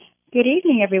Good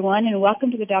evening, everyone, and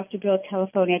welcome to the Dr. Bill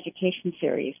Telephone Education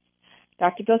Series.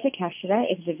 Dr. Bill Takeshita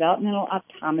is a developmental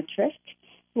optometrist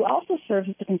who also serves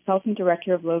as the Consultant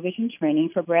Director of Low Vision Training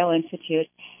for Braille Institute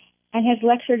and has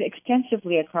lectured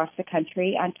extensively across the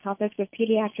country on topics of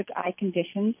pediatric eye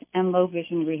conditions and low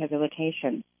vision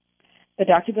rehabilitation. The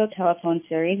Dr. Bill Telephone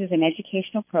Series is an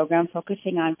educational program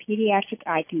focusing on pediatric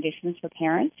eye conditions for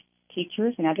parents,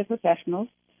 teachers, and other professionals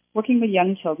working with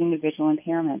young children with visual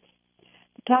impairments.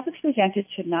 The topics presented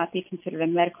should not be considered a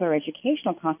medical or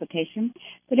educational consultation,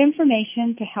 but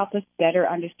information to help us better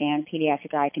understand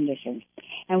pediatric eye conditions.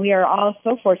 And we are all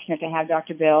so fortunate to have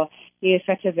Dr. Bill. He is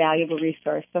such a valuable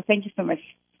resource. So thank you so much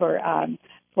for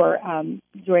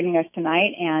joining us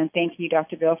tonight, and thank you,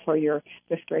 Dr. Bill, for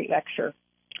this great lecture.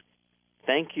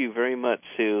 Thank you very much,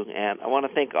 Sue, and I want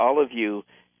to thank all of you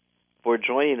for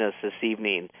joining us this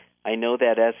evening. I know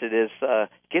that as it is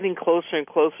getting closer and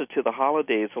closer to the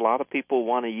holidays, a lot of people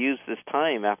want to use this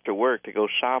time after work to go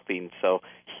shopping. So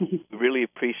we really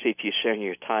appreciate you sharing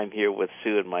your time here with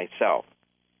Sue and myself.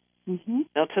 Mm-hmm.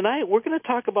 Now, tonight we're going to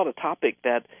talk about a topic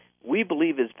that we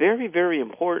believe is very, very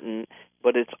important,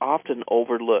 but it's often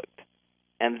overlooked.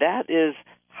 And that is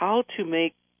how to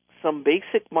make some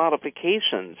basic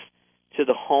modifications to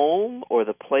the home or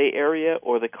the play area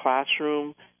or the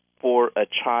classroom for a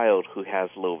child who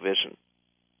has low vision.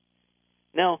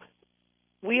 Now,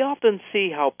 we often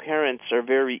see how parents are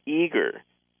very eager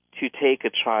to take a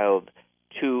child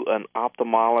to an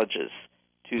ophthalmologist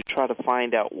to try to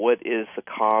find out what is the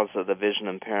cause of the vision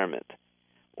impairment.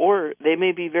 Or they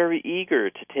may be very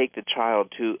eager to take the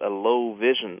child to a low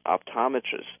vision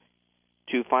optometrist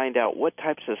to find out what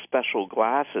types of special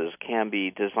glasses can be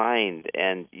designed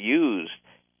and used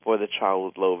for the child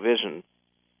with low vision.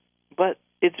 But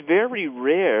it's very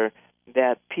rare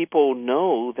that people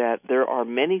know that there are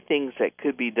many things that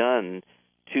could be done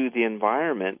to the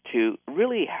environment to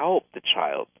really help the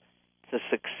child to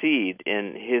succeed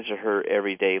in his or her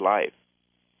everyday life.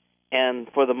 And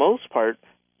for the most part,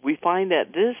 we find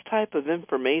that this type of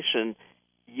information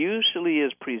usually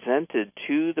is presented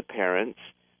to the parents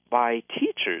by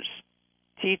teachers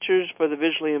for the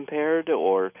visually impaired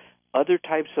or other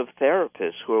types of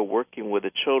therapists who are working with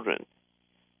the children.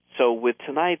 So with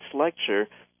tonight's lecture,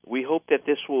 we hope that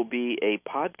this will be a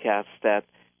podcast that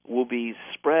will be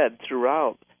spread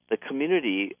throughout the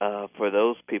community for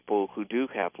those people who do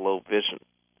have low vision.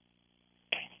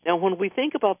 Now, when we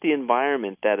think about the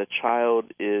environment that a child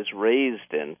is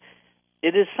raised in,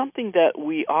 it is something that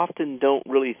we often don't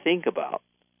really think about.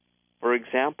 For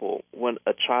example, when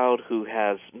a child who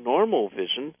has normal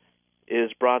vision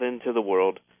is brought into the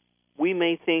world, we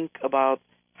may think about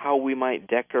how we might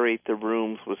decorate the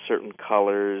rooms with certain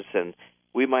colors, and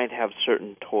we might have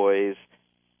certain toys.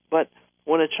 But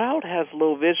when a child has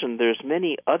low vision, there's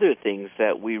many other things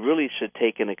that we really should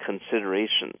take into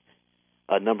consideration.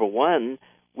 Number one,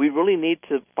 we really need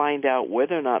to find out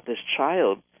whether or not this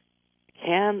child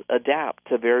can adapt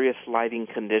to various lighting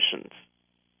conditions.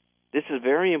 This is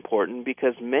very important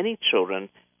because many children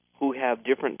who have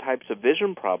different types of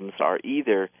vision problems are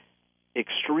either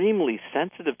extremely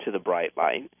sensitive to the bright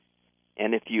light,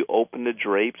 and if you open the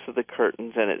drapes of the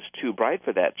curtains and it's too bright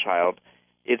for that child,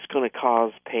 it's going to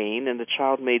cause pain, and the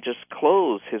child may just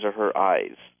close his or her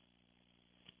eyes.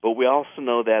 But we also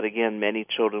know that, again, many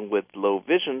children with low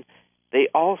vision, they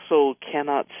also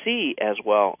cannot see as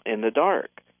well in the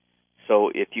dark. So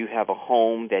if you have a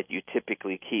home that you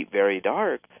typically keep very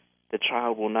dark, the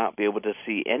child will not be able to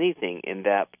see anything in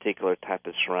that particular type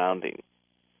of surrounding.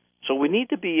 So we need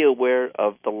to be aware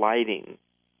of the lighting.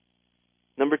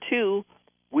 Number two,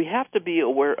 we have to be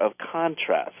aware of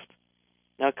contrast.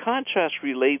 Now, contrast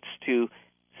relates to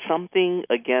something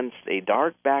against a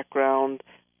dark background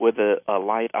with a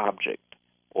light object,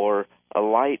 or a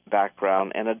light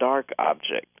background and a dark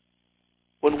object.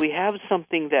 When we have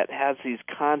something that has these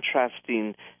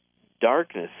contrasting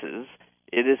darknesses,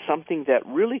 it is something that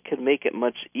really can make it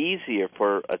much easier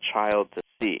for a child to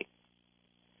see.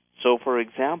 So, for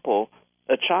example,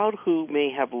 a child who may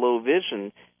have low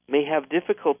vision may have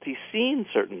difficulty seeing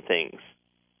certain things.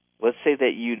 Let's say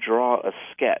that you draw a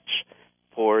sketch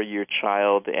for your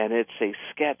child, and it's a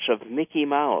sketch of Mickey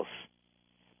Mouse.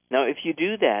 Now, if you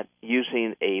do that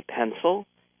using a pencil,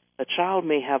 a child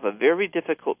may have a very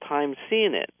difficult time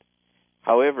seeing it.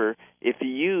 However, if you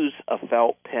use a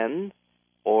felt pen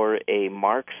or a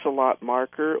Mark-a-Lot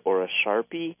marker or a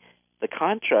Sharpie, the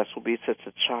contrast will be such that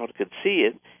the child could see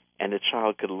it, and the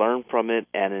child could learn from it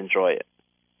and enjoy it.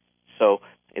 So,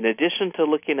 in addition to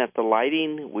looking at the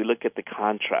lighting, we look at the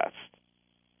contrast.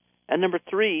 And number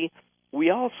three,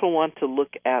 we also want to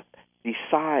look at the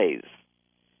size.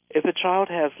 If a child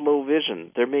has low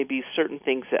vision, there may be certain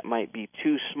things that might be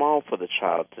too small for the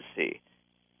child to see.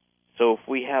 So if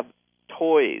we have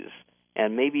toys,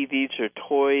 and maybe these are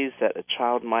toys that a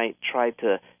child might try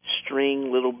to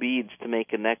string little beads to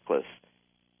make a necklace,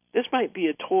 this might be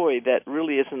a toy that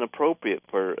really isn't appropriate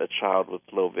for a child with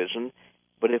low vision,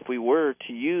 but if we were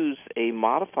to use a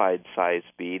modified size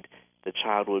bead, the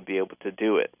child would be able to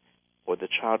do it. Or the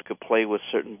child could play with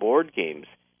certain board games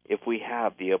if we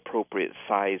have the appropriate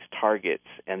size targets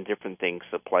and different things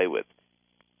to play with.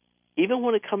 Even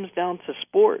when it comes down to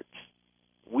sports,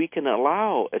 we can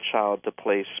allow a child to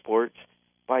play sports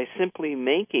by simply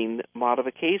making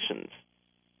modifications,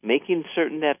 making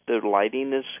certain that the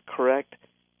lighting is correct.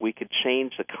 We could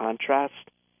change the contrast.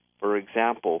 For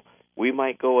example, we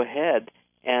might go ahead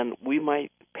and we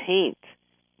might paint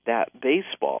that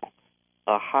baseball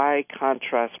a high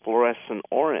contrast fluorescent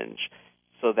orange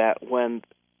so that when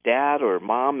dad or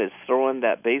mom is throwing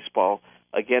that baseball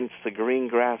against the green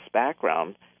grass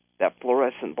background, that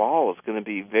fluorescent ball is going to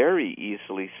be very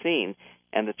easily seen,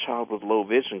 and the child with low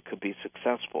vision could be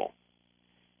successful.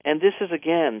 And this is,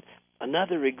 again,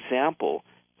 another example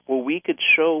where we could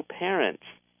show parents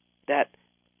that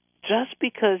just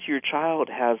because your child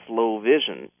has low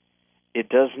vision, it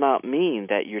does not mean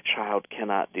that your child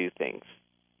cannot do things.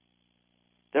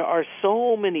 There are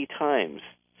so many times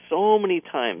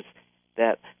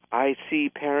that I see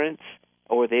parents,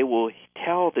 or they will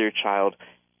tell their child,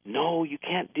 no, you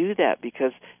can't do that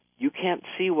because you can't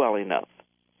see well enough.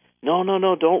 No,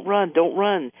 don't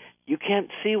run. You can't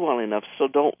see well enough, so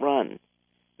don't run.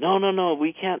 No,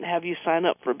 we can't have you sign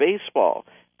up for baseball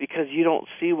because you don't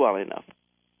see well enough.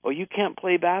 Or you can't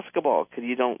play basketball because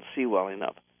you don't see well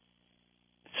enough.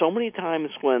 So many times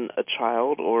when a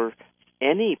child, or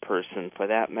any person for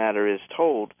that matter, is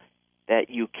told that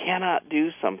you cannot do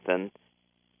something,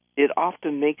 it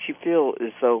often makes you feel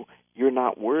as though you're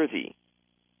not worthy.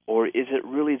 Or is it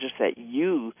really just that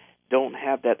you don't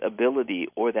have that ability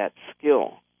or that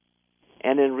skill?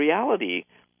 And in reality,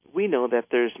 we know that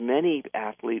there's many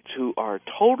athletes who are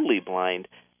totally blind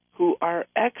who are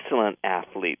excellent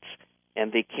athletes,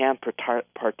 and they can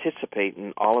participate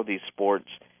in all of these sports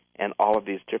and all of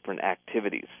these different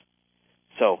activities.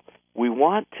 So we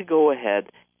want to go ahead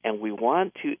and we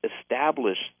want to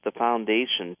establish the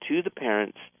foundation to the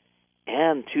parents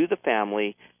and to the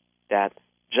family that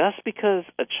just because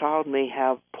a child may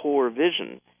have poor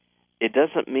vision, it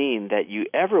doesn't mean that you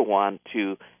ever want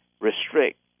to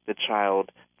restrict the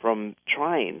child from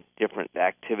trying different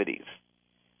activities.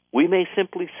 We may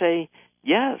simply say,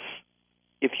 yes,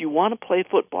 if you want to play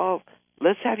football,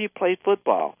 let's have you play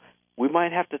football. We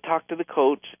might have to talk to the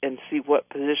coach and see what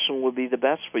position would be the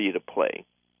best for you to play.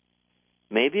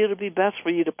 Maybe it'll be best for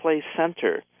you to play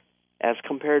center as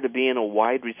compared to being a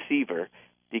wide receiver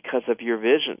because of your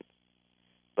vision.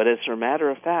 But as a matter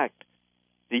of fact,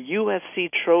 the USC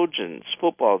Trojans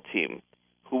football team,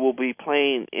 who will be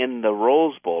playing in the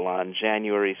Rose Bowl on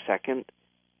January 2nd,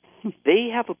 they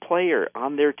have a player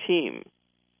on their team.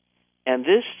 And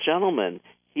this gentleman,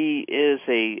 he is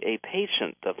a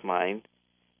patient of mine,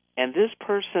 and this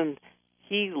person,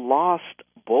 he lost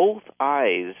both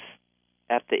eyes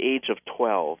at the age of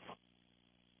 12.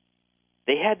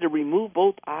 They had to remove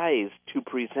both eyes to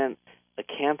prevent a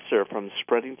cancer from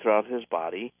spreading throughout his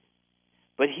body,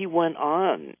 but he went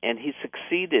on and he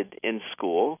succeeded in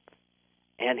school,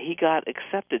 and he got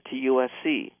accepted to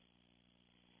USC.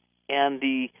 And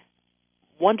the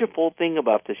wonderful thing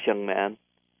about this young man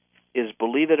is,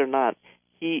 believe it or not,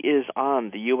 he is on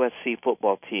the USC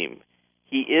football team.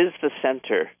 He is the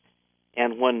center,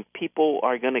 and when people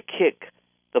are going to kick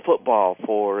the football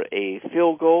for a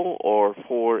field goal or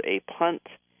for a punt,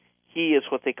 he is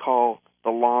what they call the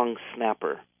long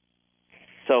snapper.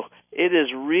 So it is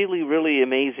really, really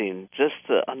amazing just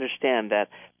to understand that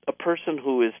a person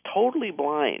who is totally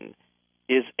blind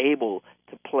is able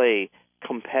to play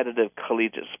competitive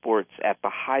collegiate sports at the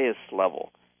highest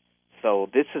level. So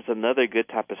this is another good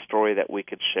type of story that we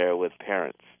could share with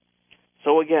parents.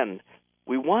 So again,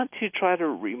 we want to try to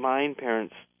remind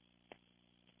parents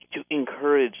to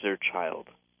encourage their child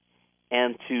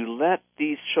and to let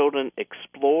these children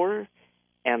explore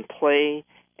and play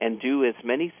and do as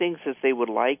many things as they would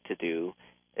like to do,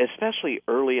 especially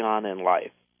early on in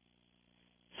life.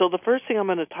 So the first thing I'm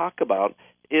going to talk about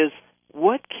is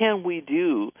what can we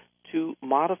do to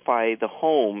modify the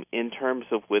home in terms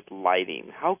of with lighting?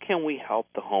 How can we help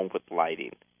the home with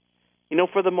lighting? You know,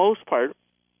 for the most part,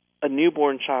 a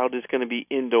newborn child is going to be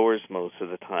indoors most of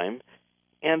the time,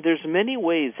 and there's many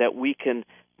ways that we can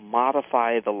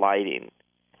modify the lighting.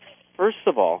 First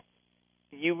of all,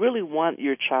 you really want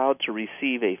your child to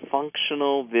receive a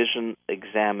functional vision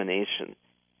examination.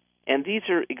 And these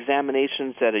are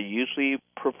examinations that are usually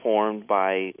performed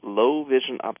by low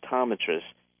vision optometrists.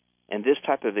 And this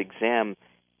type of exam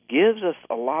gives us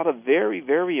a lot of very,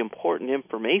 very important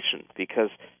information because,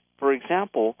 for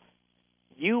example,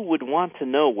 you would want to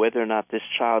know whether or not this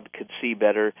child could see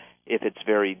better if it's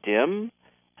very dim,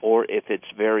 or if it's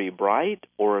very bright,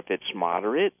 or if it's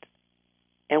moderate.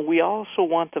 And we also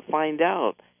want to find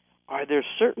out, are there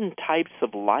certain types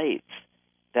of lights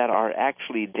that are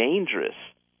actually dangerous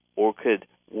or could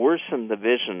worsen the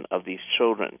vision of these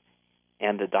children?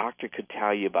 And the doctor could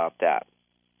tell you about that.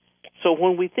 So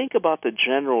when we think about the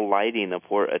general lighting of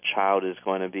where a child is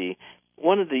going to be,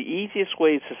 one of the easiest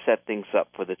ways to set things up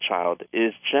for the child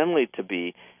is generally to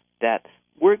be that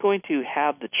we're going to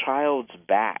have the child's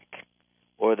back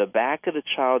or the back of the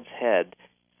child's head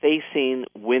facing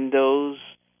windows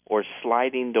or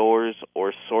sliding doors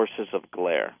or sources of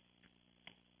glare.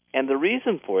 And the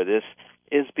reason for this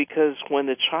is because when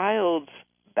the child's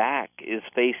back is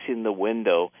facing the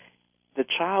window, the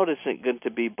child isn't going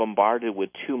to be bombarded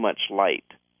with too much light.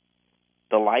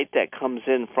 The light that comes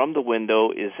in from the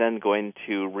window is then going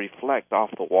to reflect off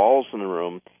the walls in the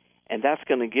room, and that's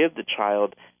going to give the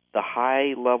child the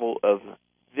high level of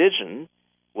vision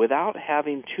without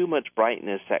having too much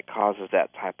brightness that causes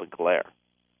that type of glare.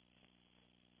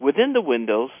 Within the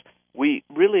windows, we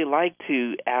really like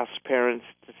to ask parents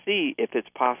to see if it's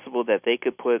possible that they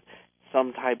could put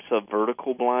some types of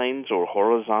vertical blinds or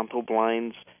horizontal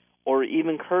blinds or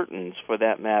even curtains for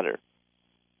that matter.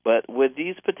 But with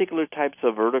these particular types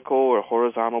of vertical or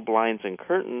horizontal blinds and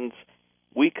curtains,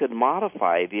 we could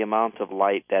modify the amount of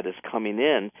light that is coming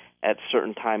in at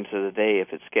certain times of the day if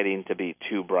it's getting to be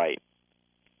too bright.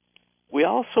 We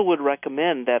also would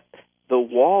recommend that the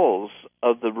walls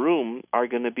of the room are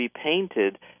going to be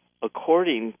painted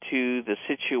according to the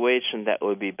situation that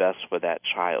would be best for that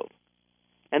child.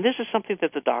 And this is something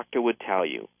that the doctor would tell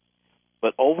you.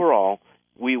 But overall,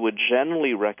 we would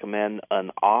generally recommend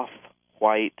an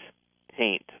off-white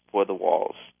paint for the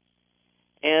walls.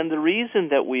 And the reason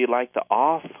that we like the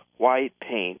off-white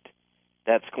paint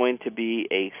that's going to be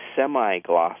a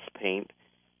semi-gloss paint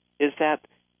is that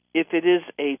if it is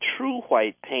a true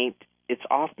white paint, it's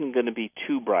often going to be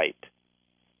too bright.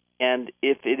 And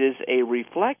if it is a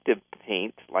reflective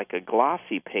paint, like a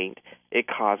glossy paint, it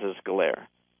causes glare.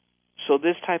 So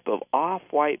this type of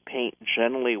off-white paint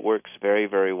generally works very,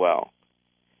 very well.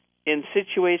 In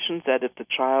situations that if the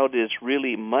child is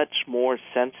really much more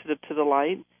sensitive to the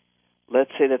light,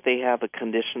 let's say that they have a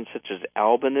condition such as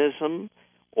albinism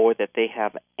or that they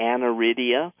have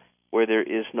aniridia, where there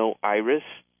is no iris,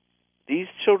 these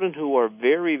children who are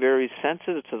very, very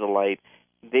sensitive to the light,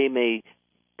 they may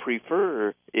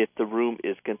prefer if the room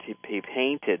is going to be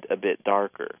painted a bit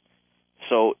darker.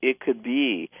 So it could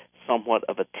be somewhat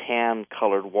of a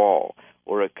tan-colored wall,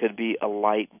 or it could be a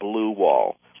light blue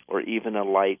wall, or even a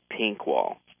light pink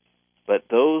wall. But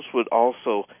those would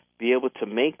also be able to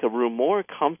make the room more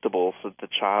comfortable so that the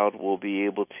child will be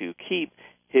able to keep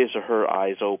his or her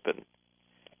eyes open.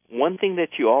 One thing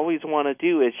that you always want to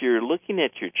do as you're looking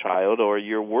at your child or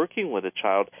you're working with a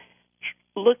child,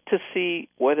 look to see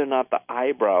whether or not the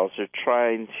eyebrows are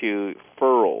trying to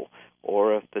furrow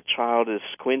or if the child is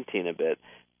squinting a bit.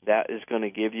 That is going to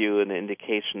give you an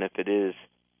indication if it is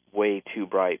way too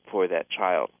bright for that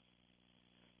child.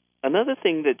 Another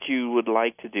thing that you would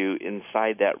like to do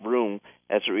inside that room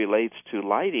as it relates to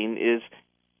lighting is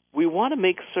we want to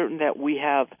make certain that we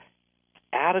have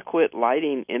adequate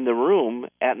lighting in the room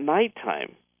at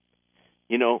nighttime.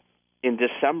 You know, in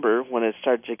December, when it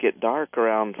starts to get dark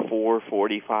around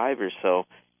 4:45 or so,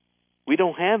 we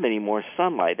don't have any more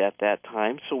sunlight at that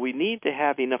time, so we need to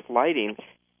have enough lighting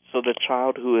so the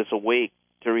child who is awake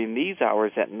during these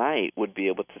hours at night would be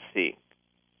able to see.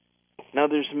 Now,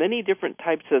 there's many different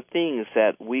types of things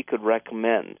that we could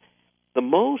recommend. The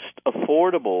most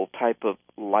affordable type of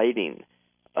lighting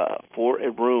for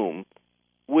a room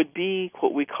would be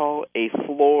what we call a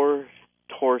floor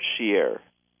torchère.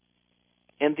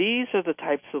 And these are the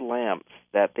types of lamps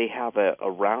that they have a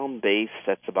round base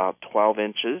that's about 12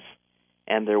 inches,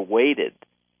 and they're weighted.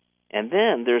 And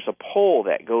then there's a pole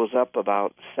that goes up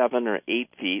about 7 or 8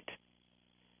 feet.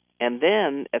 And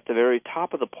then at the very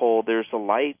top of the pole, there's a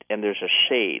light and there's a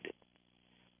shade.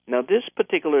 Now, this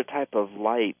particular type of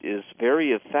light is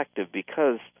very effective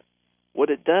because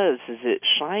what it does is it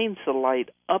shines the light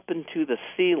up into the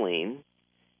ceiling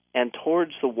and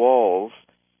towards the walls,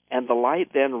 and the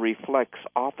light then reflects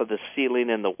off of the ceiling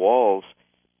and the walls,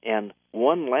 and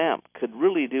one lamp could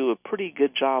really do a pretty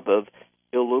good job of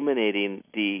illuminating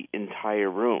the entire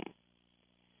room.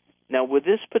 Now, with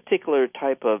this particular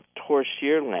type of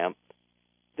torchère lamp,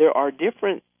 there are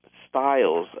different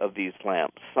styles of these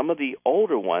lamps. Some of the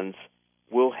older ones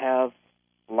will have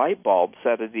light bulbs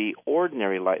that are the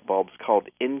ordinary light bulbs called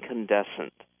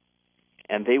incandescent,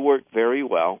 and they work very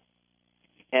well.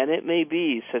 And it may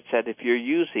be such that if you're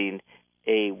using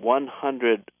a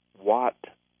 100-watt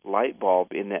light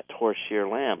bulb in that torchère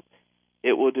lamp,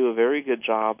 it will do a very good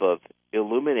job of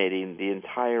illuminating the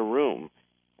entire room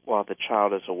while the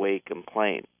child is awake and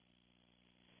playing.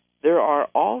 There are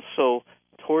also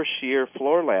torchère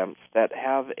floor lamps that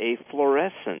have a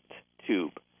fluorescent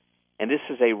tube, and this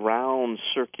is a round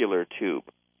circular tube.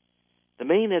 The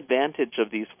main advantage of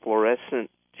these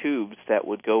fluorescent tubes that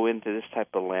would go into this type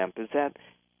of lamp is that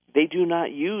they do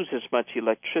not use as much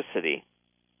electricity.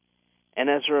 And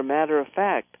as a matter of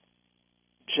fact,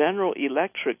 General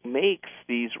Electric makes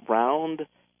these round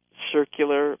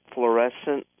circular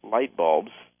fluorescent light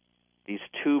bulbs, these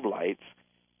tube lights,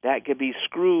 that could be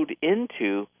screwed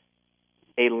into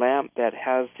a lamp that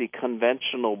has the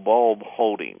conventional bulb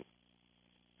holding.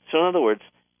 So in other words,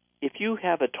 if you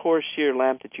have a torchère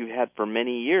lamp that you've had for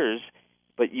many years,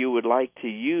 but you would like to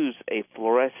use a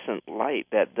fluorescent light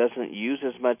that doesn't use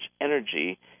as much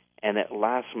energy and it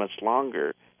lasts much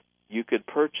longer, you could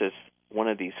purchase one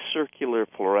of these circular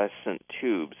fluorescent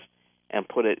tubes and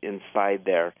put it inside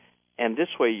there. And this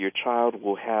way your child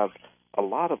will have a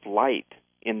lot of light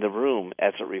in the room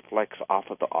as it reflects off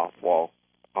of the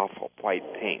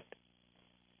off-white paint.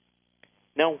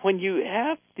 Now, when you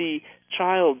have the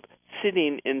child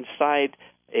sitting inside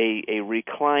a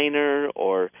recliner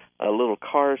or a little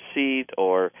car seat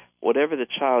or whatever the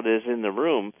child is in the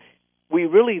room, we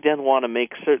really then want to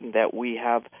make certain that we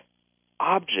have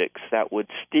objects that would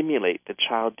stimulate the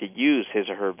child to use his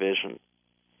or her vision.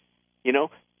 You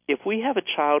know, if we have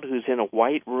a child who's in a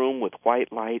white room with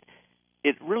white light,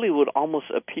 it really would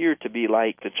almost appear to be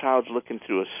like the child's looking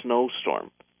through a snowstorm.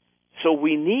 So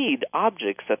we need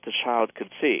objects that the child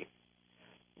could see.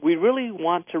 We really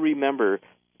want to remember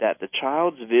that the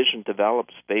child's vision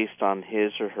develops based on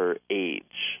his or her age.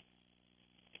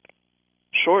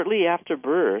 Shortly after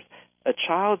birth, a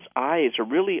child's eyes are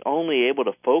really only able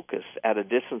to focus at a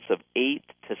distance of 8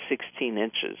 to 16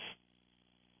 inches.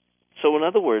 So in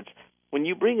other words, when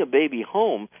you bring a baby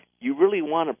home, you really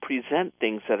want to present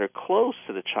things that are close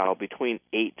to the child between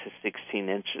 8 to 16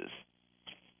 inches.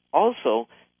 Also,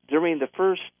 during the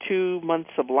first 2 months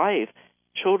of life,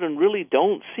 children really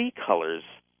don't see colors.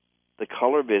 The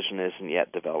color vision isn't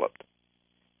yet developed.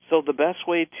 So the best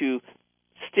way to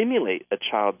stimulate a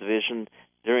child's vision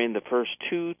during the first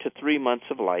 2 to 3 months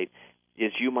of life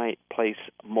is you might place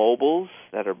mobiles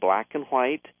that are black and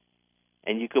white,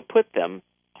 and you could put them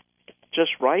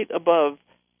just right above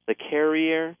the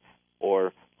carrier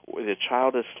or where the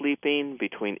child is sleeping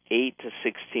between 8 to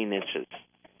 16 inches.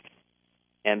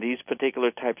 And these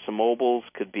particular types of mobiles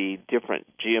could be different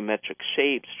geometric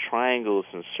shapes, triangles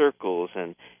and circles,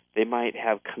 and they might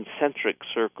have concentric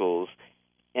circles.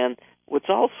 And what's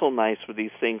also nice with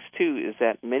these things, too, is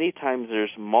that many times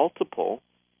there's multiple,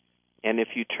 and if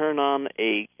you turn on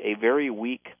a very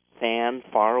weak fan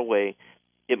far away,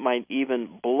 it might even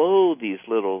blow these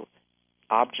little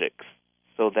objects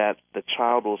so that the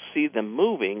child will see them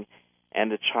moving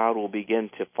and the child will begin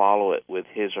to follow it with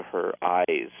his or her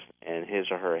eyes and his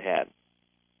or her head.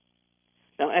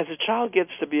 Now, as a child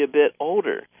gets to be a bit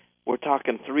older, we're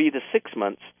talking 3 to 6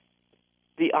 months,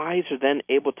 the eyes are then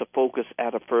able to focus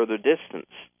at a further distance.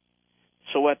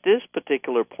 So at this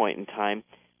particular point in time,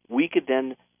 we could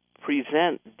then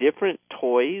present different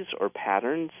toys or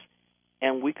patterns,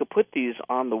 and we could put these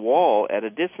on the wall at a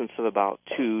distance of about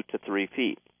 2 to 3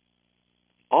 feet.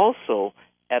 Also,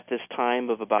 at this time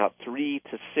of about 3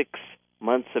 to 6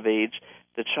 months of age,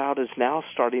 the child is now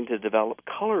starting to develop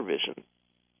color vision.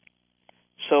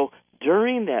 So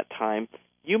during that time,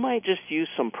 you might just use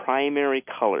some primary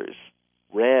colors,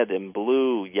 red and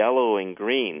blue, yellow and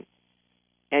green,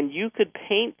 and you could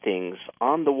paint things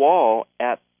on the wall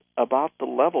at about the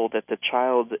level that the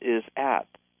child is at.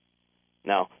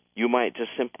 Now, you might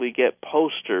just simply get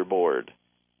poster board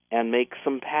and make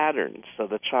some patterns so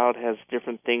the child has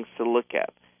different things to look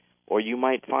at. Or you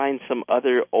might find some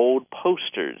other old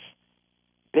posters,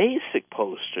 basic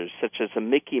posters, such as a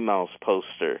Mickey Mouse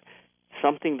poster,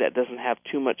 something that doesn't have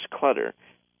too much clutter,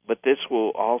 but this will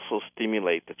also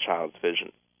stimulate the child's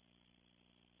vision.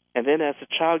 And then as the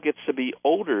child gets to be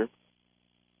older,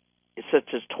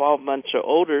 such as 12 months or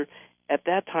older, at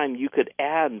that time you could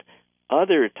add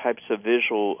other types of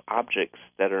visual objects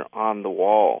that are on the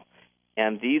wall.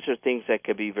 And these are things that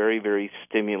could be very, very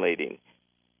stimulating.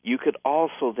 You could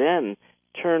also then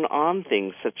turn on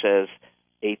things such as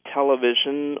a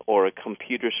television or a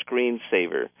computer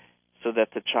screensaver so that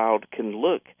the child can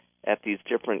look at these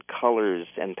different colors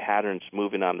and patterns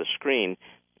moving on the screen,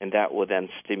 and that will then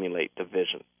stimulate the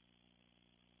vision.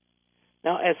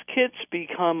 Now, as kids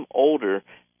become older,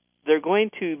 they're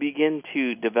going to begin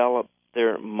to develop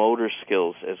their motor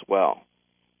skills as well.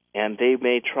 And they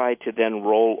may try to then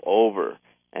roll over,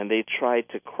 and they try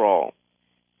to crawl.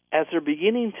 As they're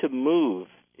beginning to move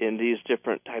in these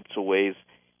different types of ways,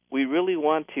 we really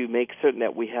want to make certain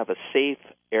that we have a safe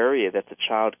area that the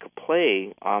child could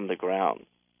play on the ground.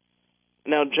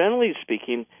 Now, generally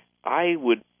speaking, I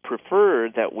would prefer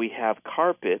that we have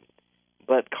carpet,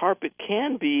 but carpet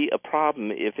can be a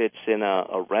problem if it's in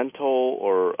a rental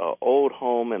or an old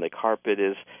home and the carpet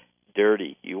is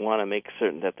dirty. You want to make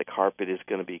certain that the carpet is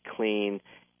going to be clean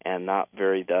and not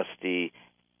very dusty.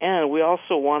 And we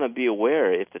also want to be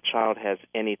aware if the child has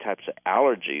any types of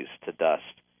allergies to dust.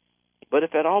 But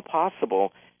if at all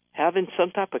possible, having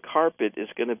some type of carpet is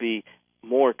going to be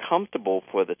more comfortable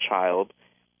for the child.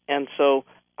 And so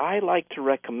I like to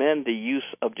recommend the use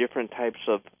of different types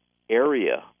of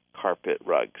area carpet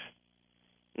rugs.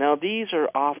 Now, these are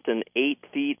often 8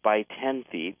 feet by 10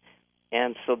 feet,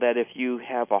 and so that if you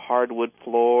have a hardwood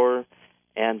floor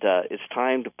and it's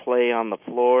time to play on the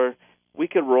floor, we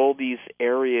could roll these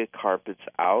area carpets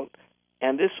out,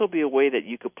 and this will be a way that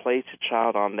you could place a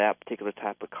child on that particular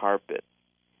type of carpet.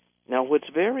 Now, what's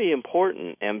very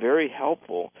important and very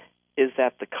helpful is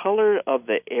that the color of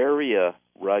the area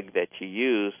rug that you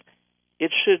use,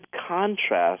 it should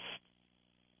contrast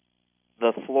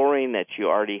the flooring that you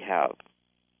already have.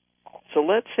 So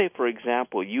let's say, for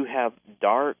example, you have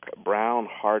dark brown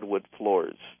hardwood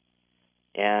floors,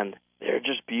 and they're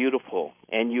just beautiful,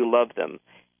 and you love them,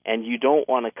 and you don't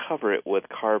want to cover it with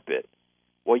carpet.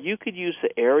 Well, you could use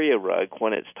the area rug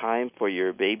when it's time for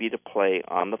your baby to play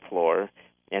on the floor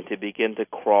and to begin to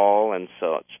crawl and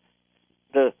such.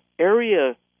 The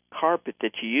area carpet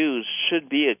that you use should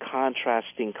be a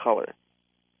contrasting color.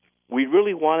 We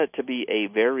really want it to be a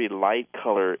very light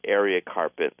color area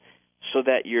carpet so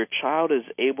that your child is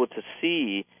able to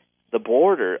see the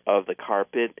border of the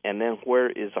carpet and then where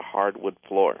is a hardwood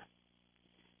floor.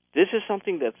 This is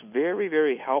something that's very,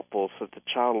 very helpful so that the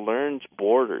child learns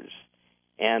borders,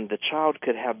 and the child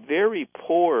could have very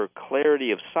poor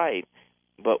clarity of sight,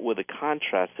 but with a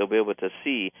contrast they'll be able to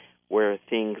see where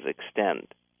things extend.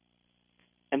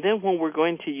 And then when we're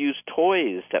going to use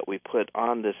toys that we put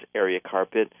on this area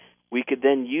carpet, we could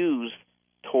then use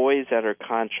toys that are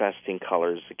contrasting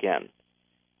colors again.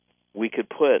 We could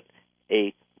put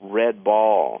a red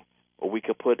ball, or we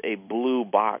could put a blue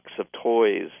box of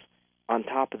toys on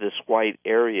top of this white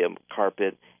area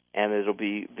carpet, and it'll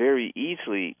be very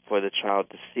easily for the child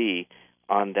to see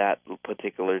on that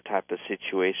particular type of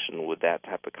situation with that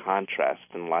type of contrast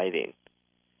and lighting.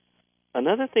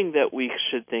 Another thing that we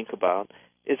should think about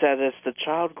is that as the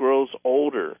child grows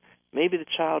older, maybe the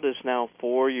child is now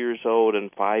 4 years old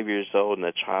and 5 years old, and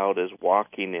the child is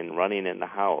walking and running in the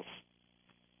house,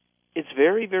 it's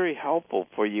very, very helpful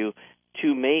for you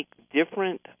to make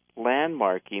different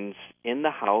landmarkings in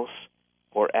the house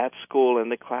or at school in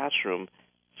the classroom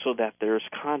so that there's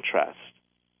contrast.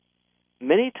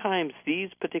 Many times these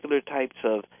particular types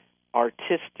of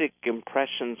artistic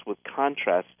impressions with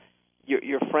contrast,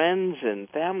 your friends and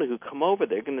family who come over,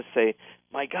 they're going to say,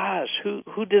 my gosh,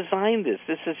 who designed this?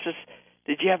 This is just,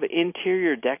 did you have an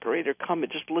interior decorator come?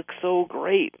 It just looks so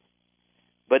great.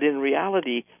 But in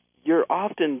reality, you're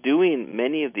often doing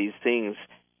many of these things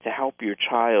to help your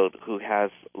child who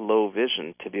has low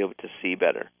vision to be able to see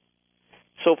better.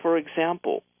 So, for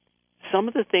example, some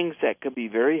of the things that could be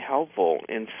very helpful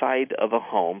inside of a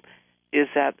home is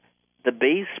that the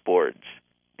baseboards,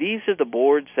 these are the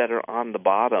boards that are on the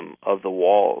bottom of the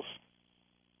walls.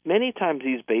 Many times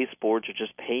these baseboards are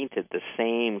just painted the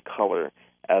same color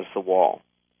as the wall.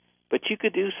 But you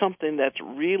could do something that's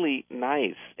really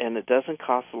nice, and it doesn't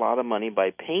cost a lot of money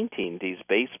by painting these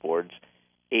baseboards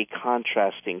a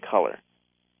contrasting color.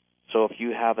 So if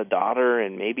you have a daughter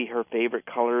and maybe her favorite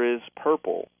color is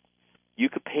purple, you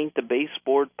could paint the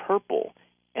baseboard purple,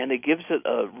 and it gives it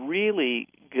a really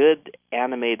good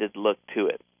animated look to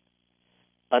it.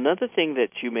 Another thing that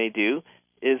you may do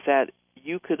is that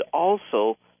you could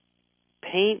also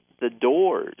paint the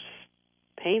door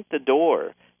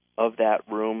of that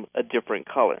room a different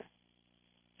color.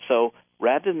 So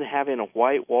rather than having a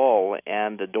white wall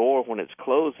and the door when it's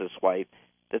closed is white,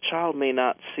 the child may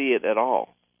not see it at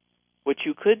all. What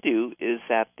you could do is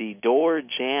that the door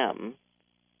jamb,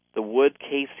 the wood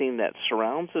casing that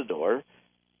surrounds the door,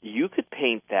 you could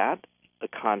paint that a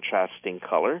contrasting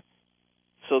color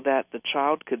so that the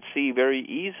child could see very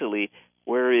easily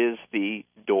where is the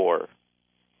door?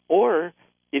 Or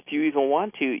if you even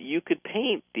want to, you could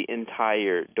paint the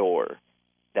entire door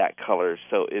that color,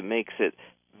 so it makes it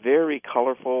very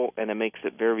colorful and it makes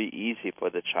it very easy for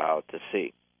the child to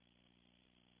see.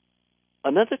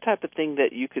 Another type of thing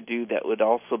that you could do that would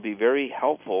also be very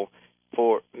helpful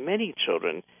for many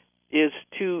children is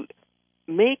to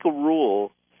make a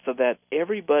rule so that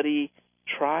everybody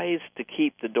tries to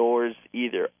keep the doors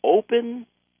either open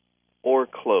or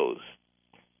closed.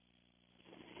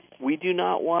 We do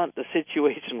not want the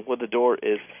situation where the door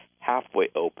is halfway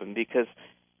open, because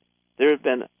there have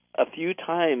been a few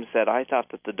times that I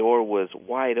thought that the door was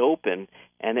wide open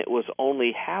and it was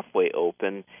only halfway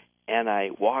open, and I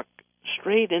walked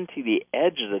straight into the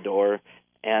edge of the door,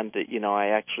 and I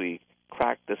actually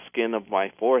cracked the skin of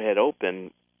my forehead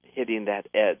open hitting that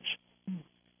edge.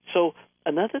 So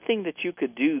another thing that you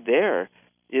could do there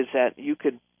is that you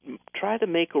could try to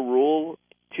make a rule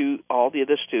to all the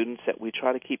other students that we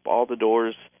try to keep all the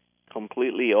doors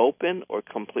completely open or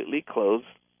completely closed.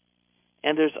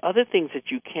 And there's other things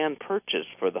that you can purchase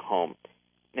for the home.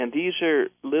 And these are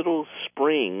little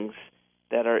springs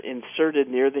that are inserted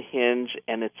near the hinge,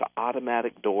 and it's an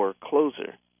automatic door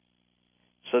closer.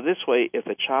 So this way, if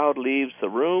a child leaves the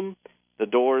room, the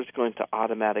door is going to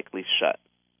automatically shut.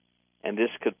 And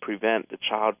this could prevent the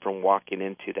child from walking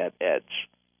into that edge.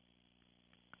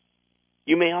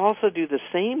 You may also do the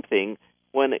same thing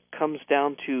when it comes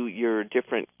down to your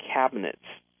different cabinets,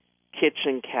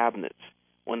 kitchen cabinets.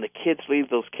 When the kids leave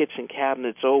those kitchen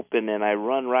cabinets open and I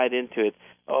run right into it,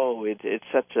 it's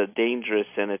such a dangerous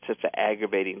and it's such an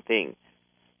aggravating thing.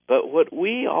 But what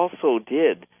we also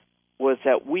did was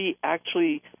that we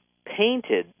actually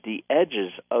painted the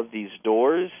edges of these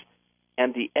doors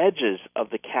and the edges of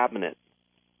the cabinet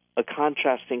a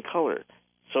contrasting color.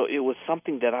 So it was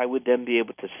something that I would then be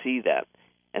able to see that.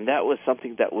 And that was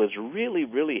something that was really,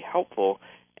 really helpful.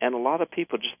 And a lot of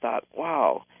people just thought,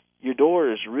 wow, your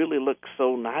doors really look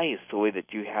so nice the way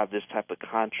that you have this type of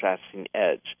contrasting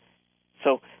edge.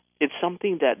 So it's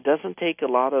something that doesn't take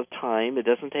a lot of time, it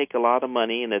doesn't take a lot of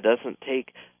money, and it doesn't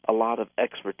take a lot of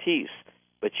expertise.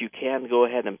 But you can go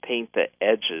ahead and paint the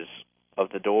edges of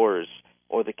the doors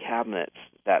or the cabinets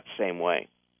that same way.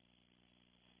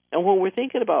 And when we're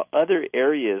thinking about other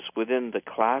areas within the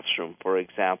classroom, for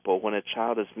example, when a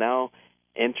child is now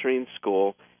entering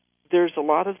school, there's a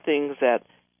lot of things that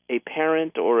a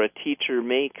parent or a teacher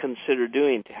may consider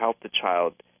doing to help the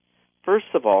child. First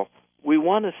of all, we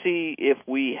want to see if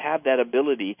we have that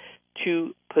ability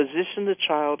to position the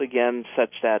child again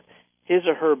such that his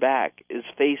or her back is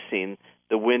facing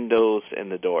the windows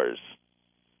and the doors.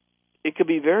 It could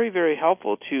be very, very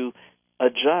helpful to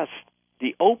adjust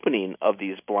the opening of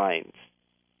these blinds.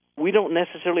 We don't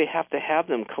necessarily have to have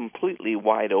them completely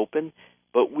wide open,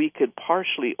 but we could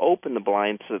partially open the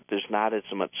blinds so that there's not as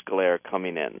much glare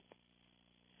coming in.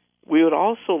 We would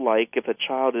also like, if a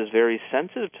child is very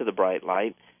sensitive to the bright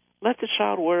light, let the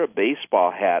child wear a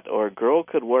baseball hat, or a girl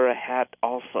could wear a hat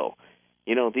also.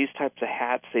 These types of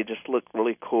hats, they just look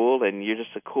really cool, and you're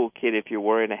just a cool kid if you're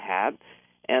wearing a hat.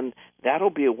 And that'll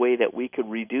be a way that we could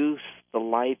reduce the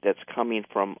light that's coming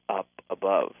from up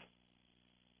above.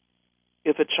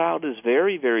 If a child is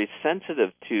very, very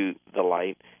sensitive to the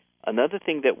light, another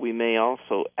thing that we may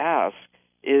also ask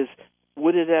is,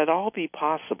 would it at all be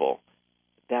possible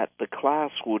that the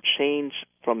class will change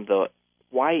from the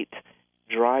white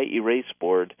dry erase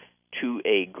board to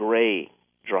a gray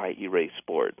dry erase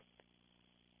board?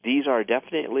 These are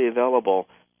definitely available,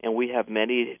 and we have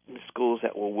many schools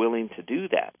that were willing to do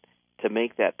that, to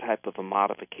make that type of a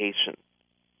modification.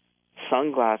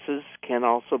 Sunglasses can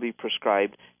also be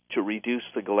prescribed to reduce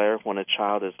the glare when a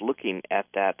child is looking at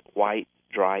that white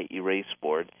dry erase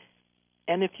board.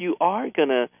 And if you are going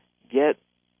to get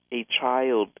a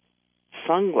child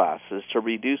sunglasses to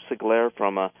reduce the glare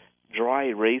from a dry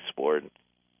erase board,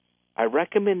 I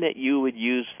recommend that you would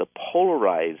use the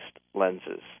polarized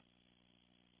lenses.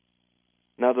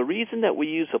 Now, the reason that we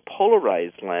use a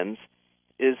polarized lens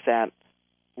is that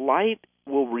light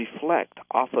will reflect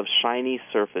off of shiny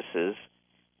surfaces,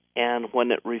 and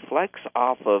when it reflects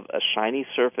off of a shiny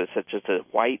surface, such as a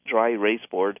white dry erase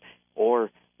board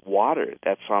or water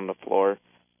that's on the floor,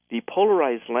 the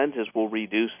polarized lenses will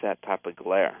reduce that type of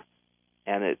glare,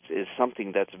 and it is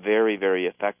something that's very, very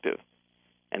effective.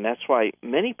 And that's why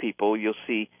you'll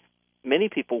see many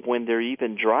people, when they're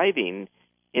even driving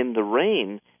in the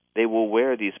rain, they will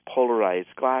wear these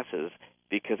polarized glasses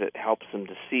because it helps them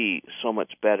to see so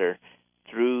much better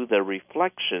through the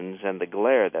reflections and the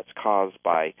glare that's caused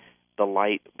by the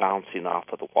light bouncing off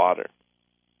of the water.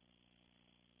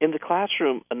 In the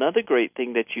classroom, another great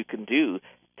thing that you can do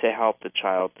to help the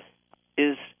child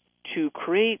is to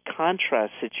create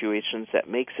contrast situations that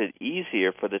makes it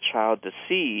easier for the child to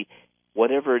see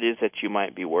whatever it is that you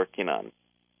might be working on.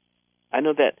 I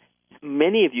know that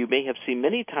many of you may have seen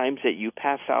many times that you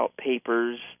pass out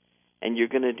papers and you're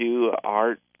going to do an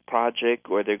art project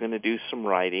or they're going to do some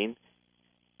writing,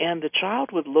 and the child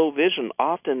with low vision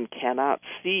often cannot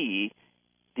see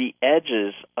the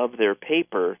edges of their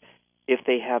paper if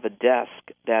they have a desk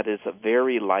that is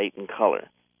very light in color.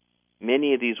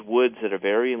 Many of these woods that are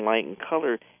very light in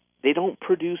color, they don't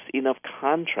produce enough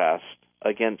contrast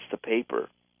against the paper.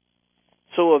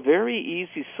 So a very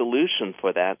easy solution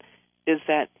for that is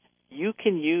that you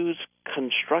can use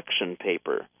construction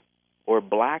paper or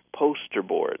black poster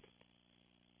board,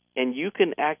 and you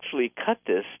can actually cut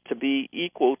this to be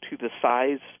equal to the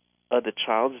size of the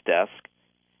child's desk.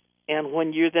 And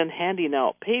when you're then handing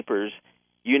out papers,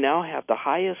 you now have the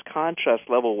highest contrast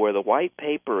level where the white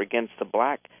paper against the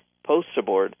black poster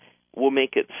board will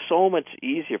make it so much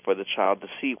easier for the child to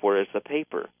see where is the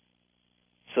paper.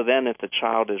 So then if the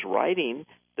child is writing,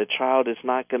 the child is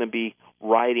not going to be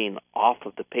writing off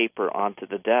of the paper onto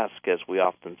the desk as we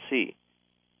often see.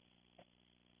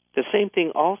 The same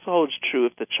thing also holds true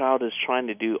if the child is trying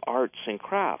to do arts and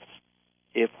crafts.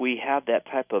 If we have that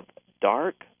type of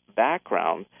dark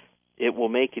background, it will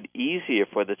make it easier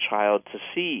for the child to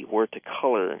see where to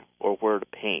color or where to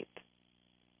paint.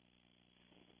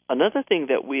 Another thing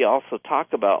that we also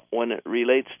talk about when it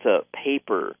relates to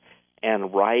paper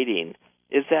and writing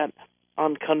is that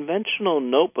on conventional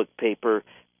notebook paper,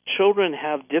 children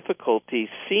have difficulty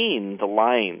seeing the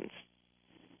lines.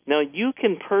 Now, you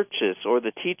can purchase, or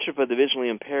the teacher for the visually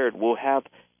impaired will have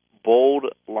bold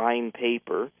line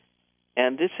paper,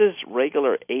 and this is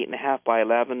regular 8.5 by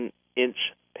 11 inch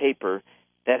paper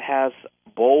that has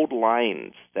bold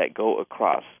lines that go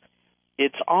across.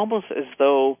 It's almost as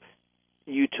though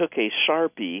you took a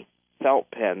Sharpie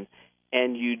felt pen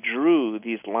and you drew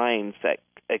these lines that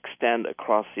extend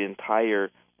across the entire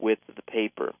width of the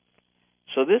paper.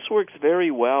 So this works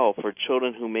very well for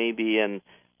children who may be in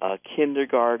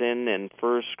kindergarten and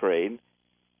first grade.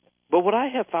 But what I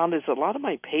have found is a lot of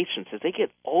my patients, as they get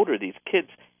older, these kids,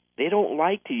 they don't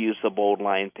like to use the bold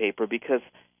line paper because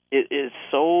it is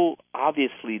so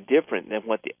obviously different than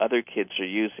what the other kids are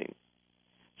using.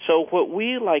 So what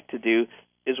we like to do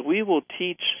is we will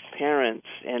teach parents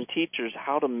and teachers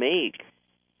how to make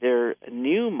their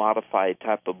new modified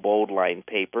type of bold line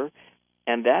paper,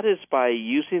 and that is by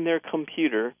using their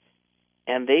computer,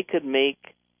 and they could make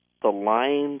the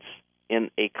lines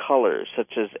in a color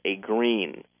such as a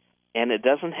green, and it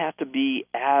doesn't have to be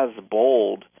as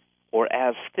bold or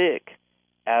as thick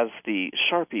as the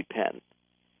Sharpie pen.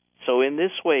 So in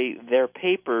this way, their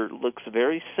paper looks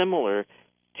very similar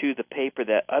to the paper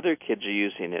that other kids are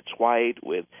using. It's white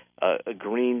with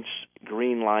green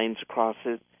lines across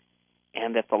it,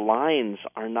 and that the lines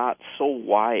are not so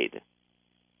wide.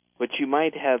 What you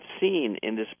might have seen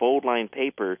in this bold line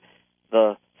paper,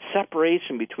 the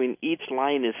separation between each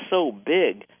line is so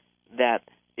big that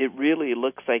it really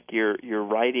looks like you're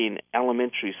writing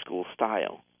elementary school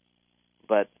style.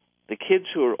 But the kids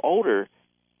who are older,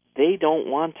 they don't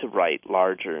want to write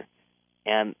larger,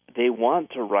 and they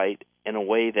want to write in a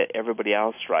way that everybody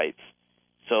else writes.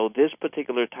 So this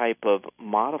particular type of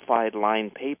modified line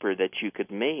paper that you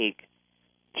could make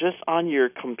just on your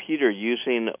computer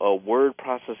using a word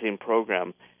processing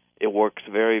program, it works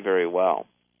very, very well.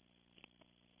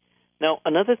 Now,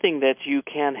 another thing that you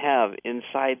can have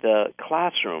inside the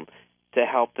classroom to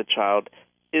help the child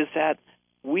is that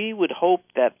we would hope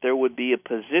that there would be a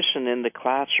position in the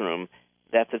classroom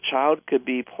that the child could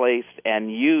be placed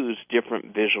and use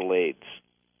different visual aids.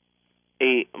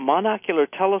 A monocular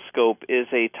telescope is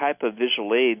a type of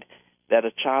visual aid that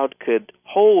a child could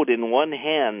hold in one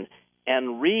hand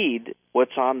and read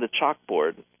what's on the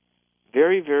chalkboard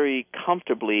very, very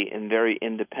comfortably and very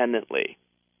independently.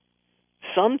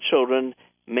 Some children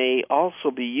may also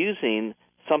be using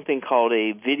something called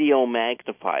a video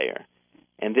magnifier,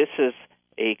 and this is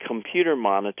a computer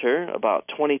monitor, about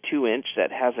 22-inch,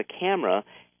 that has a camera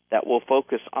that will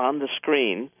focus on the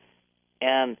screen,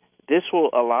 and this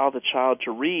will allow the child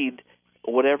to read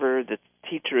whatever the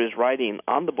teacher is writing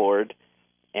on the board,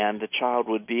 and the child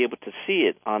would be able to see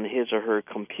it on his or her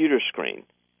computer screen.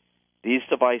 These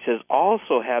devices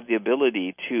also have the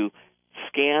ability to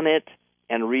scan it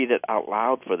and read it out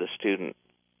loud for the student.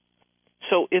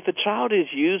 So if a child is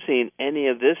using any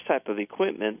of this type of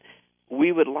equipment,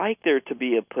 we would like there to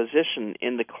be a position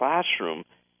in the classroom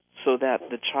so that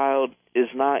the child is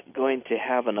not going to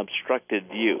have an obstructed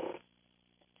view.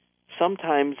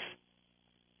 Sometimes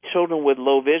children with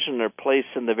low vision are placed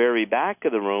in the very back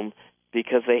of the room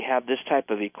because they have this type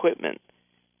of equipment.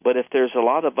 But if there's a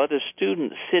lot of other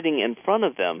students sitting in front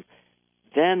of them,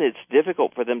 then it's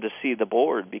difficult for them to see the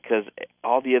board because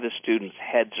all the other students'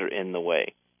 heads are in the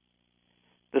way.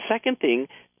 The second thing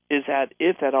is that,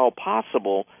 if at all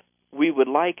possible, we would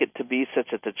like it to be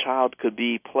such that the child could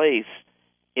be placed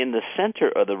in the center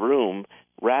of the room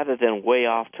rather than way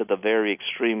off to the very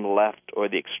extreme left or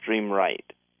the extreme right.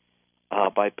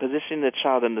 By positioning the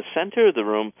child in the center of the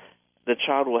room, the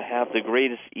child will have the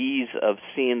greatest ease of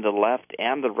seeing the left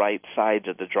and the right sides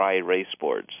of the dry erase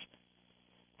boards.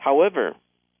 However,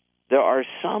 there are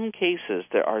some cases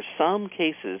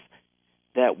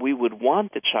that we would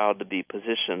want the child to be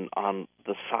positioned on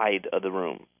the side of the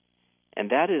room.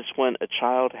 And that is when a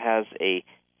child has a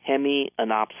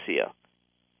hemianopsia.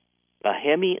 A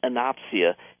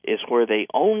hemianopsia is where they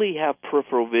only have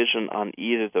peripheral vision on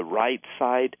either the right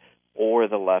side or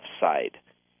the left side.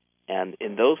 And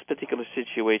in those particular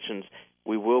situations,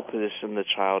 we will position the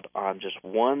child on just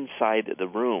one side of the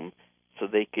room so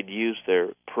they could use their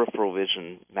peripheral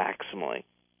vision maximally.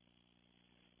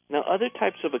 Now, other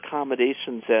types of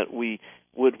accommodations that we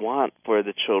would want for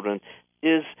the children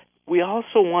is we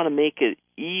also want to make it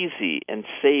easy and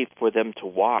safe for them to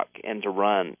walk and to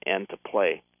run and to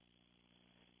play.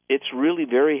 It's really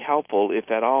very helpful,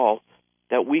 if at all,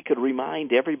 that we could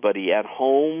remind everybody at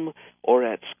home or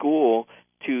at school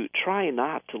to try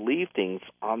not to leave things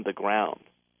on the ground.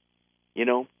 You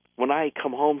know, when I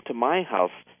come home to my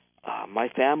house, my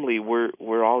family,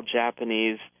 we're all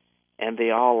Japanese, and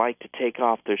they all like to take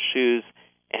off their shoes,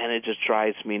 and it just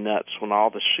drives me nuts when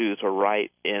all the shoes are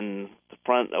right in the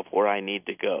front of where I need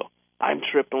to go. I'm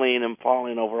tripling and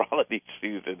falling over all of these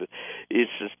shoes, and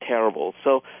it's just terrible.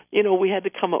 So, you know, we had to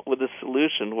come up with a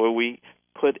solution where we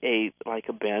put a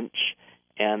bench,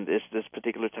 and this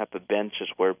particular type of bench is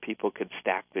where people could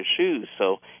stack their shoes,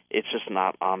 so it's just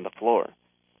not on the floor.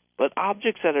 But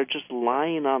objects that are just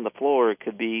lying on the floor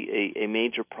could be a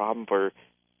major problem for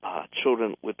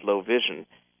children with low vision.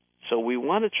 So we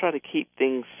want to try to keep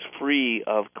things free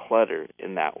of clutter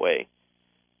in that way.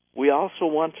 We also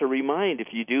want to remind, if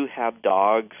you do have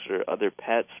dogs or other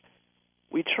pets,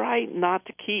 we try not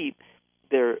to keep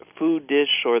their food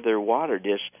dish or their water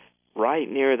dish right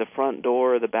near the front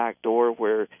door or the back door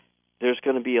where there's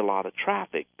going to be a lot of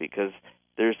traffic, because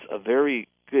there's a very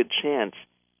good chance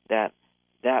that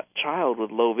that child with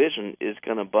low vision is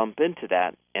going to bump into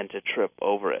that and to trip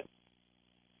over it.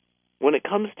 When it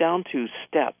comes down to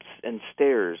steps and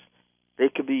stairs, they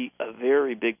could be a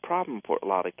very big problem for a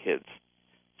lot of kids.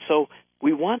 So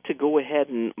we want to go ahead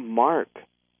and mark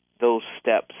those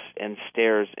steps and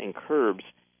stairs and curbs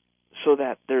so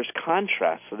that there's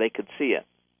contrast so they could see it.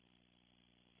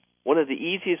 One of the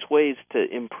easiest ways to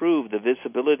improve the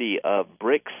visibility of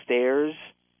brick stairs,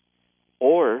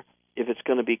 or if it's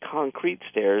going to be concrete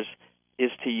stairs,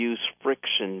 is to use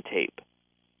friction tape.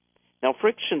 Now,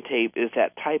 friction tape is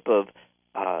that type of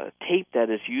tape that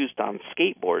is used on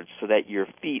skateboards so that your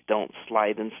feet don't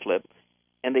slide and slip,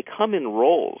 and they come in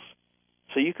rolls.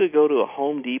 So you could go to a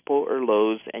Home Depot or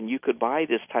Lowe's and you could buy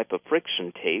this type of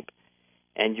friction tape,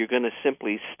 and you're going to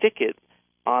simply stick it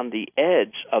on the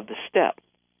edge of the step.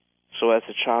 So as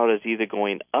the child is either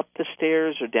going up the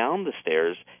stairs or down the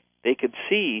stairs, they could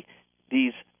see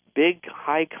these big,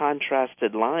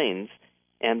 high-contrasted lines,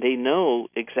 and they know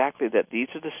exactly that these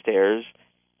are the stairs,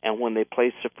 and when they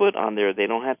place their foot on there, they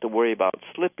don't have to worry about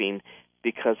slipping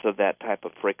because of that type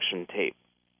of friction tape.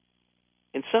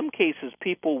 In some cases,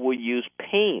 people will use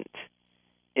paint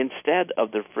instead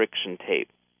of the friction tape,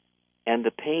 and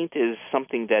the paint is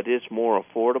something that is more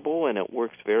affordable, and it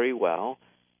works very well,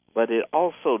 but it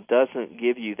also doesn't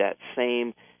give you that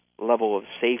same level of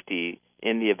safety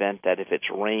in the event that if it's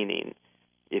raining.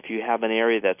 If you have an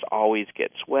area that's always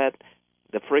gets wet,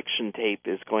 the friction tape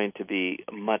is going to be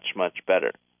much, much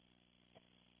better.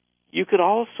 You could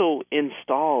also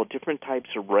install different types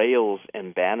of rails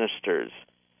and banisters.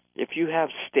 If you have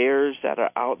stairs that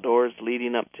are outdoors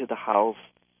leading up to the house,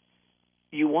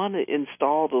 you want to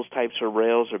install those types of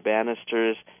rails or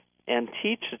banisters and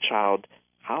teach the child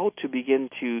how to begin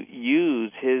to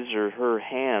use his or her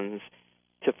hands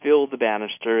to fill the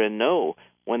banister and know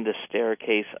when the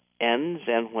staircase ends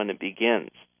and when it begins.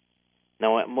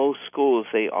 Now, at most schools,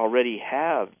 they already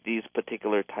have these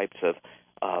particular types of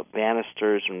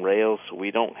banisters and rails, so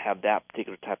we don't have that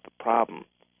particular type of problem.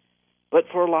 But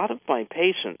for a lot of my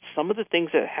patients, some of the things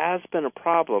that has been a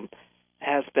problem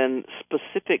has been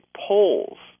specific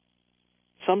poles.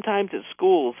 Sometimes at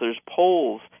schools, there's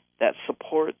poles that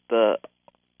support the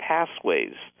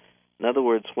pathways. In other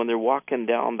words, when they're walking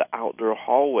down the outdoor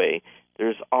hallway,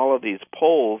 there's all of these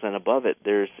poles, and above it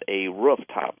there's a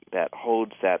rooftop that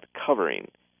holds that covering.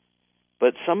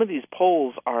 But some of these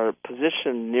poles are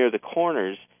positioned near the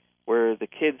corners where the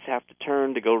kids have to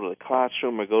turn to go to the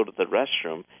classroom or go to the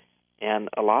restroom, and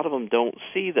a lot of them don't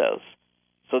see those.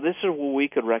 So this is where we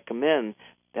could recommend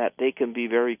that they can be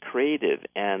very creative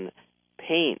and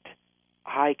paint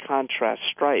high contrast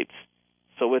stripes.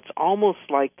 So it's almost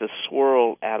like the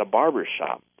swirl at a barber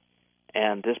shop.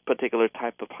 And this particular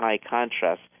type of high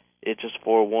contrast, it just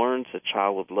forewarns a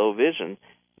child with low vision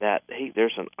that, hey,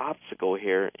 there's an obstacle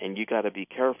here, and you got to be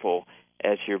careful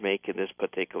as you're making this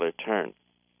particular turn.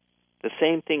 The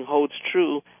same thing holds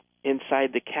true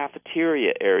inside the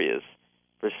cafeteria areas.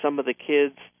 For some of the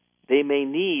kids, they may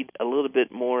need a little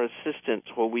bit more assistance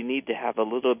where we need to have a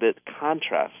little bit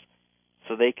contrast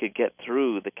so they could get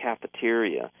through the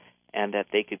cafeteria and that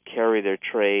they could carry their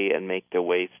tray and make their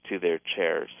ways to their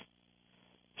chairs.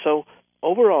 So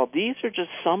overall, these are just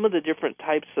some of the different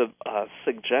types of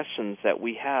suggestions that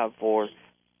we have for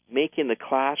making the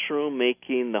classroom,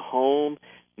 making the home,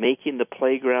 making the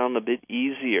playground a bit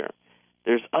easier.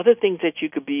 There's other things that you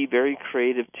could be very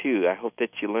creative too. I hope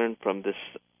that you learn from this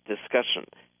discussion.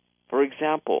 For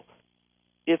example,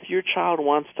 if your child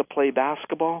wants to play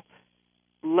basketball,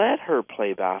 let her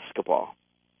play basketball.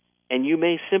 And you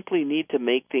may simply need to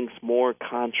make things more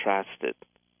contrasted.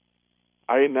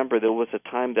 I remember there was a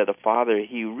time that a father,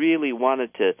 he really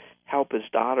wanted to help his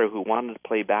daughter who wanted to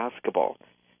play basketball.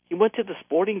 He went to the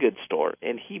sporting goods store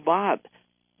and he bought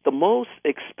the most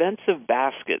expensive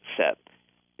basket set.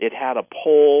 It had a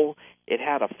pole, it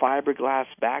had a fiberglass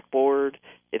backboard,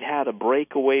 it had a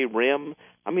breakaway rim.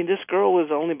 I mean, this girl was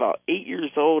only about 8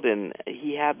 years old, and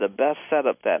he had the best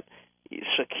setup that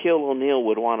Shaquille O'Neal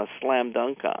would want to slam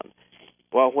dunk on.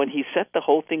 Well, when he set the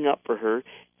whole thing up for her,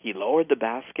 he lowered the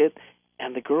basket,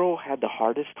 and the girl had the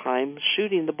hardest time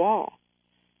shooting the ball.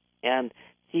 And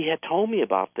he had told me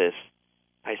about this.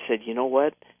 I said, you know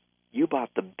what? You bought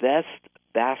the best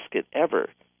basket ever.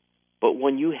 But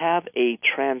when you have a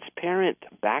transparent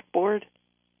backboard,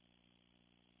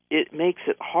 it makes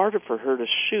it harder for her to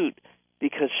shoot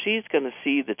because she's going to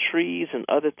see the trees and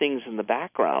other things in the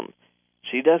background.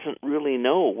 She doesn't really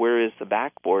know where is the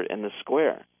backboard and the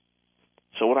square.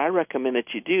 So what I recommend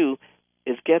that you do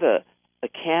is get a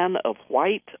can of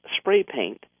white spray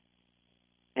paint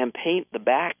and paint the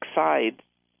back side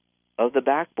of the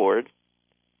backboard,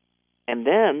 and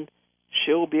then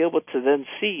she'll be able to then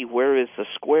see where is the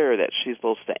square that she's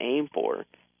supposed to aim for.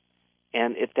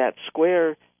 And if that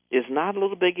square is not a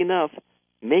little big enough,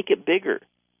 make it bigger.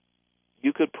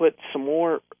 You could put some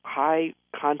more high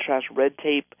contrast red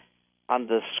tape on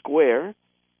the square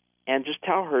and just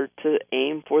tell her to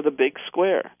aim for the big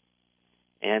square.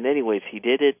 And anyways, he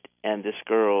did it, and this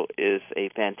girl is a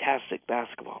fantastic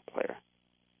basketball player.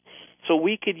 So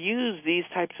we could use these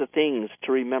types of things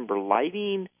to remember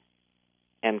lighting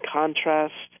and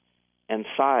contrast and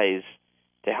size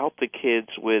to help the kids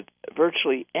with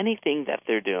virtually anything that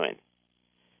they're doing.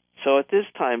 So at this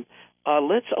time,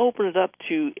 let's open it up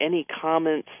to any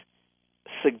comments,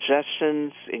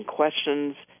 suggestions, and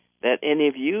questions that any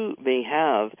of you may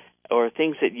have, or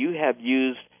things that you have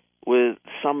used with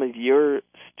some of your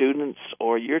students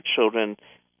or your children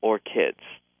or kids.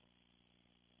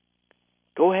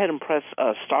 Go ahead and press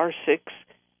 *6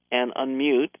 and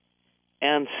unmute.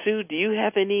 And Sue, do you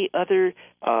have any other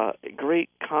great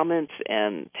comments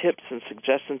and tips and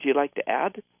suggestions you'd like to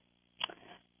add?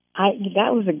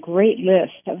 That was a great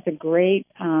list. That was a great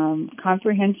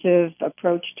comprehensive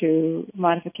approach to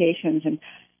modifications, and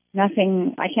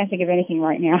I can't think of anything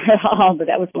right now at all, but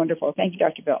that was wonderful. Thank you,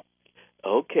 Dr. Bill.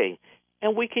 Okay.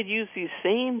 And we could use these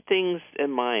same things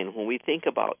in mind when we think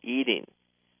about eating.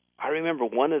 I remember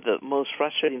one of the most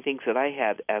frustrating things that I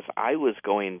had as I was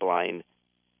going blind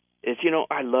is,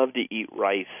 I love to eat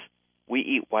rice. We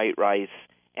eat white rice,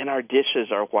 and our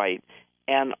dishes are white,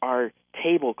 and our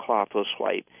tablecloth was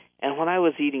white. And when I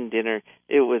was eating dinner,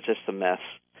 it was just a mess.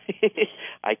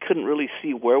 I couldn't really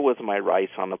see where was my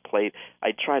rice on the plate.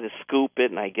 I try to scoop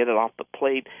it, and I get it off the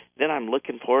plate. Then I'm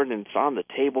looking for it, and it's on the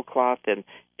tablecloth, and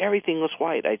everything was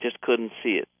white. I just couldn't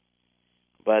see it.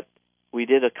 But we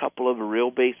did a couple of real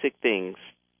basic things.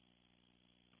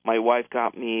 My wife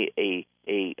got me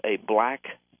a black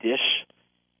dish,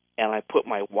 and I put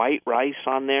my white rice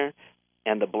on there,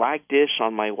 and the black dish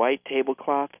on my white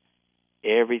tablecloth.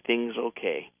 Everything's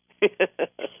okay.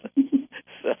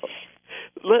 So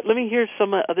let me hear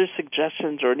some other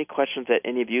suggestions or any questions that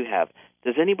any of you have.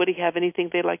 Does anybody have anything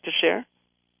they'd like to share?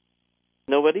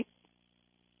 Nobody?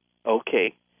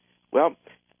 Okay. Well,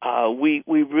 we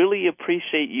really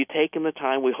appreciate you taking the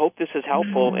time. We hope this is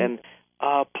helpful, and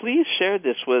please share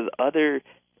this with other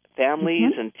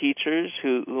families and teachers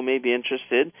who may be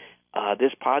interested.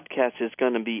 This podcast is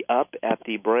going to be up at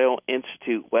the Braille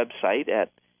Institute website at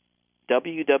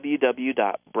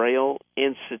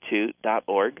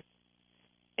www.brailleinstitute.org,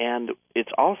 and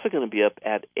it's also going to be up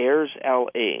at AIRS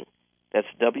LA. That's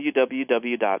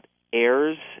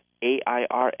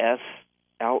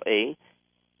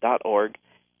www.airsla.org,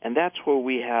 and that's where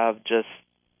we have just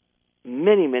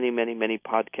many, many, many, many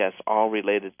podcasts all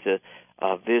related to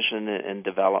vision and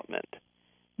development.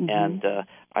 Mm-hmm. And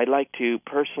I'd like to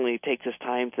personally take this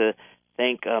time to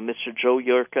thank Mr. Joe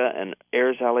Yerka and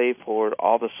AIRS LA for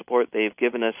all the support they've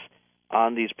given us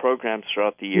on these programs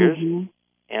throughout the years. Mm-hmm.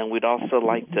 And we'd also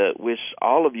like to wish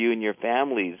all of you and your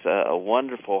families a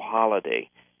wonderful holiday.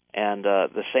 And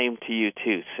the same to you,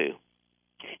 too, Sue.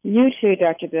 You too,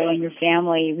 Dr. Bill, and your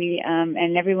family. We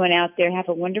and everyone out there, have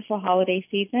a wonderful holiday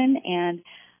season, and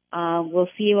we'll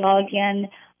see you all again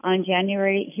on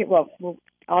January. We'll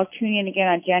all tune in again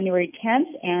on January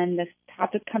 10th, and the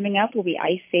topic coming up will be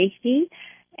eye safety,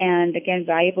 and again,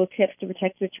 valuable tips to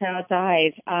protect your child's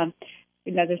eyes.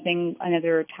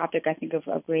 Another topic I think of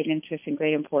great interest and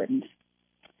great importance.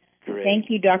 Great. Thank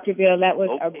you, Dr. Bill. That was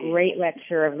a great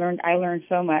lecture. I learned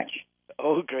so much.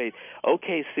 Oh, great.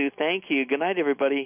 Okay, Sue, thank you. Good night, everybody.